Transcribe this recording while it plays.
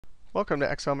Welcome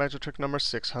to Excel Magic Trick number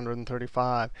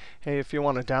 635. Hey, if you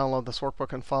want to download this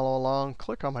workbook and follow along,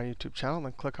 click on my YouTube channel,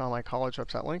 then click on my college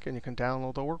website link, and you can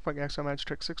download the workbook Excel Magic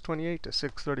Trick 628 to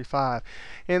 635.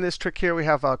 In this trick here, we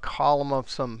have a column of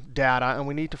some data, and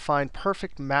we need to find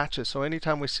perfect matches. So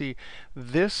anytime we see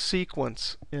this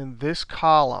sequence in this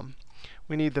column,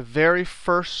 we need the very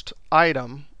first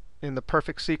item in the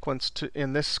perfect sequence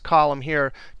in this column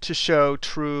here to show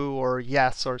true or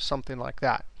yes or something like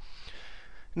that.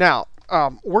 Now,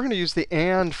 we're going to use the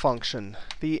AND function.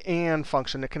 The AND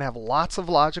function, it can have lots of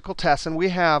logical tests. And we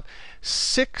have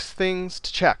 6 things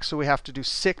to check. So we have to do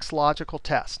 6 logical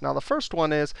tests. Now, the first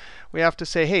one is we have to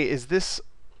say, hey, is this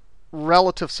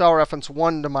relative cell reference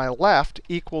 1 to my left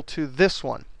equal to this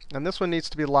one? And this one needs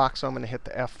to be locked, so I'm going to hit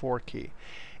the F4 key.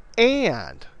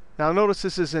 And, now notice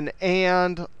this is an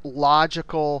AND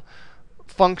logical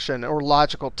function or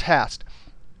logical test.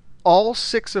 All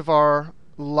 6 of our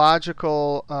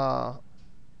logical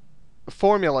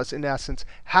formulas, in essence,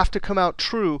 have to come out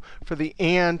true for the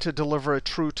AND to deliver a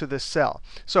true to this cell.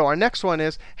 So our next one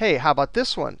is, hey, how about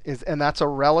this one? And that's a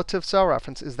relative cell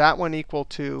reference. Is that one equal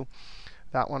to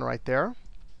that one right there?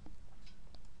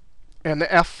 And the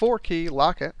F4 key,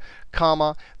 lock it,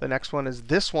 comma. The next one is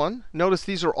this one. Notice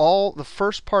these are all, the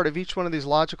first part of each one of these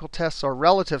logical tests are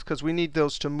relative because we need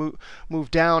those to move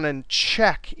down and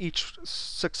check each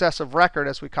successive record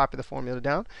as we copy the formula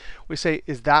down. We say,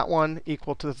 is that one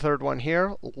equal to the third one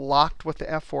here, locked with the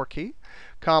F4 key,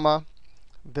 comma.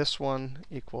 This one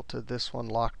equal to this one,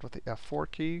 locked with the F4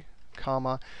 key,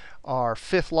 comma. Our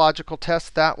 5th logical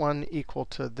test, that one equal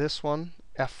to this one,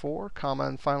 F4, comma,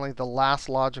 and finally the last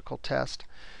logical test,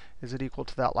 is it equal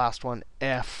to that last one,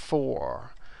 F4.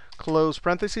 Close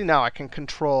parenthesis. Now I can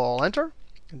Control Enter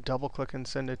and double click and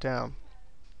send it down.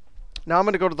 Now I'm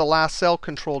going to go to the last cell,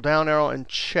 Control down arrow, and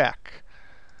check.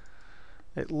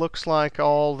 It looks like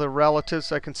all the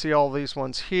relatives, I can see all these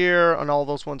ones here, and all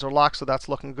those ones are locked, so that's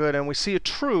looking good. And we see a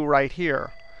true right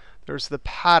here. There's the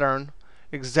pattern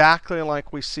exactly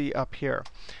like we see up here.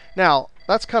 Now,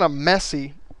 that's kind of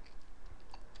messy.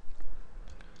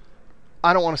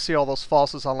 I don't want to see all those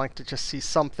falses. I like to just see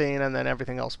something and then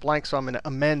everything else blank. So I'm going to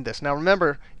amend this. Now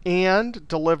remember, AND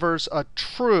delivers a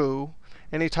true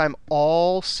anytime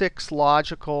all 6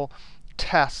 logical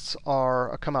tests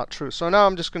come out true. So now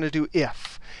I'm just going to do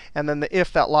if. And then the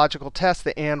if that logical test,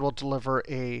 the AND will deliver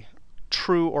a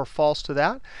true or false to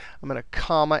that. I'm going to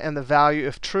comma and the value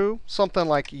if true, something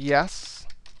like yes,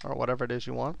 or whatever it is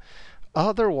you want.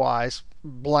 Otherwise,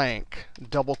 blank,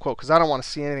 double quote, because I don't want to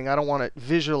see anything. I don't want it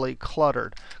visually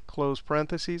cluttered. Close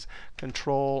parentheses,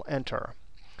 Control Enter.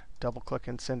 Double click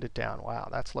and send it down. Wow,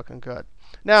 that's looking good.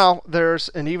 Now, there's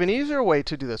an even easier way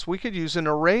to do this. We could use an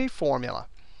array formula.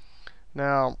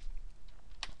 Now,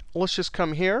 let's just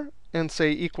come here and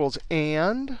say equals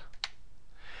and.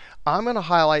 I'm going to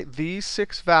highlight these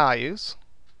 6 values,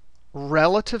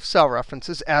 relative cell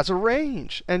references, as a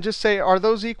range, and just say, are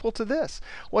those equal to this?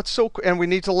 And we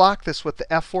need to lock this with the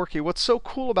F4 key. What's so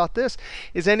cool about this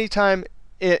is anytime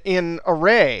in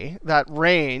array, that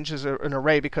range is an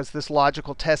array because this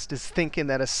logical test is thinking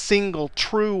that a single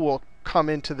true will come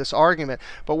into this argument,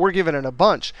 but we're giving it a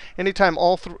bunch. Anytime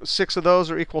all 6 of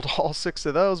those are equal to all 6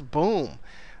 of those, boom.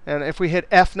 And if we hit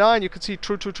F9, you can see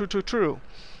true, true, true, true, true.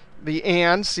 The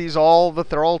AND sees all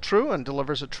that they're all true and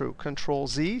delivers a true. Control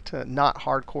Z to not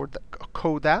hard code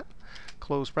that.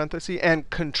 Close parenthesis. And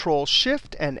Control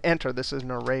Shift and Enter. This is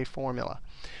an array formula.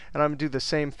 And I'm going to do the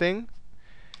same thing.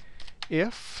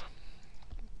 If,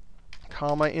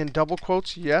 comma, in double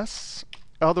quotes, yes.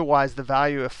 Otherwise, the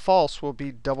value if false will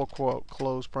be double quote,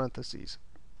 close parentheses.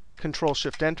 Control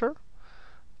Shift Enter.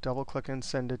 Double click and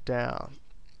send it down.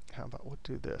 How about we'll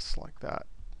do this like that.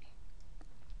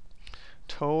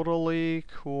 Totally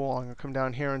cool. I'm going to come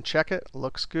down here and check it.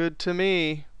 Looks good to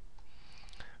me.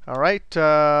 All right.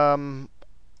 We'll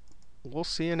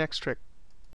see you next trick.